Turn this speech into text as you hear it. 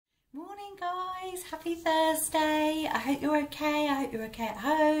Guys, happy Thursday. I hope you're okay. I hope you're okay at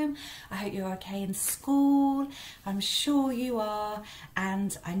home. I hope you're okay in school. I'm sure you are,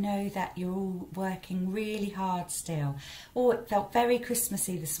 and I know that you're all working really hard still. Oh, it felt very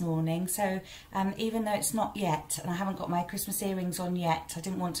Christmassy this morning, so even though it's not yet and I haven't got my Christmas earrings on yet, I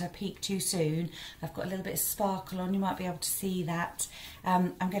didn't want to peek too soon. I've got a little bit of sparkle on, you might be able to see that.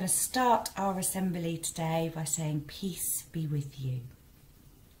 I'm going to start our assembly today by saying peace be with you.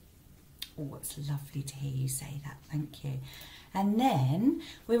 Oh, it's lovely to hear you say that, thank you. And then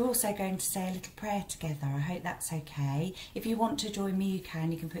we're also going to say a little prayer together. I hope that's okay. If you want to join me, you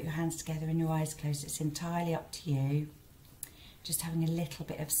can. You can put your hands together and your eyes closed. It's entirely up to you. Just having a little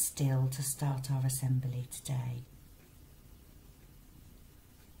bit of still to start our assembly today.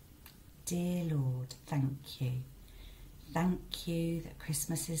 Dear Lord, thank you. Thank you that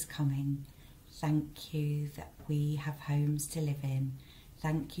Christmas is coming. Thank you that we have homes to live in.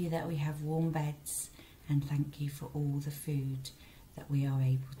 Thank you that we have warm beds, and thank you for all the food that we are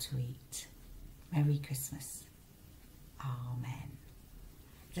able to eat. Merry Christmas. Amen.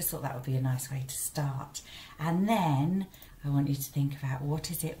 Just thought that would be a nice way to start. And then I want you to think about,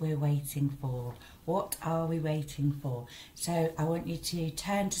 what is it we're waiting for? What are we waiting for? So I want you to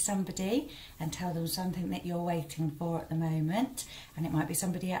turn to somebody and tell them something that you're waiting for at the moment. And it might be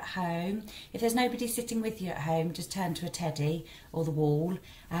somebody at home. If there's nobody sitting with you at home, just turn to a teddy or the wall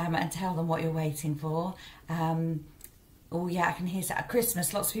and tell them what you're waiting for. Oh yeah, I can hear that. At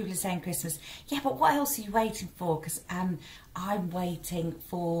Christmas, lots of people are saying Christmas. Yeah, but what else are you waiting for? Because I'm waiting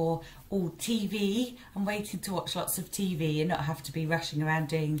for TV. I'm waiting to watch lots of TV and not have to be rushing around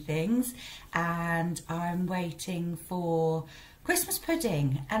doing things. And I'm waiting for Christmas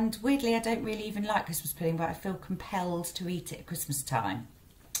pudding. And weirdly, I don't really even like Christmas pudding, but I feel compelled to eat it at Christmas time.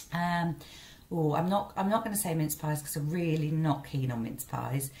 Oh, I'm not going to say mince pies because I'm really not keen on mince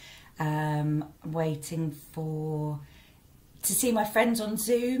pies. I'm waiting to see my friends on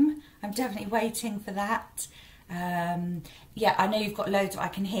Zoom. I'm definitely waiting for that. Yeah, I know you've got loads. I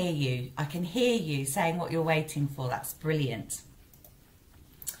can hear you. I can hear you saying what you're waiting for. That's brilliant.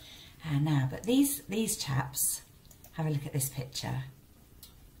 And now, but these chaps, have a look at this picture.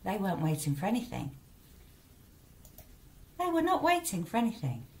 They weren't waiting for anything. They were not waiting for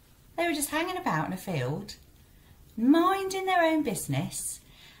anything. They were just hanging about in a field, minding their own business.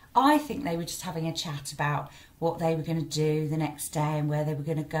 I think they were just having a chat about what they were going to do the next day and where they were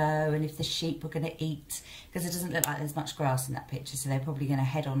going to go and if the sheep were going to eat, because it doesn't look like there's much grass in that picture, so they're probably going to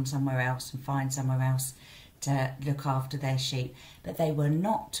head on somewhere else and find somewhere else to look after their sheep. But they were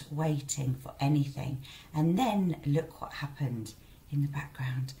not waiting for anything. And then look what happened in the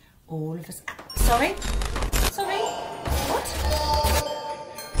background. All of us... Sorry? Sorry? What?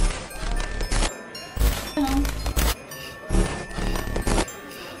 Hang on.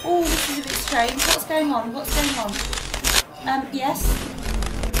 Oh, this is a bit strange. What's going on? What's going on? Yes?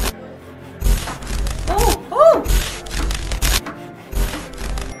 Oh! Oh!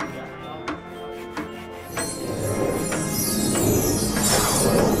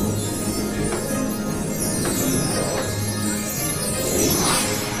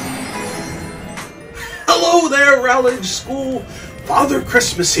 Hello there, Rowledge School. Father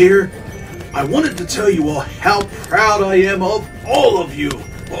Christmas here. I wanted to tell you all how proud I am of all of you.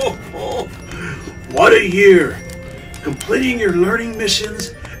 Oh, what a year! Completing your learning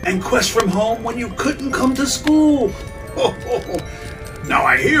missions and quests from home when you couldn't come to school. Now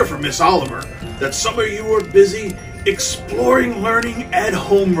I hear from Miss Oliver that some of you are busy exploring learning at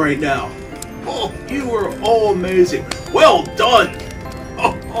home right now. Oh, you are all amazing. Well done!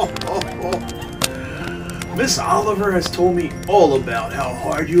 Miss Oliver has told me all about how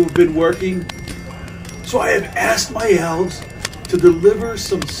hard you have been working. So I have asked my elves to deliver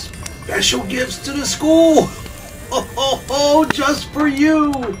some special gifts to the school. Just for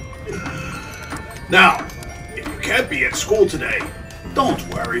you. Now, if you can't be at school today, don't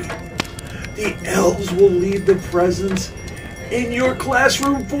worry. The elves will leave the presents in your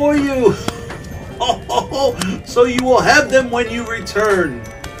classroom for you. So you will have them when you return.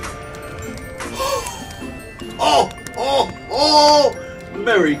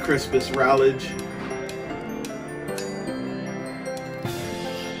 Merry Christmas, Rowledge.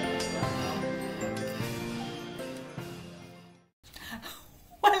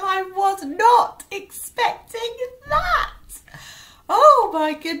 Well, I was not expecting that. Oh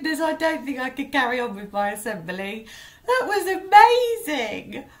my goodness, I don't think I could carry on with my assembly. That was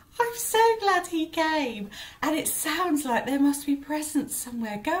amazing. I'm so glad he came. And it sounds like there must be presents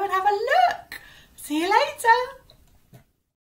somewhere. Go and have a look. See you later.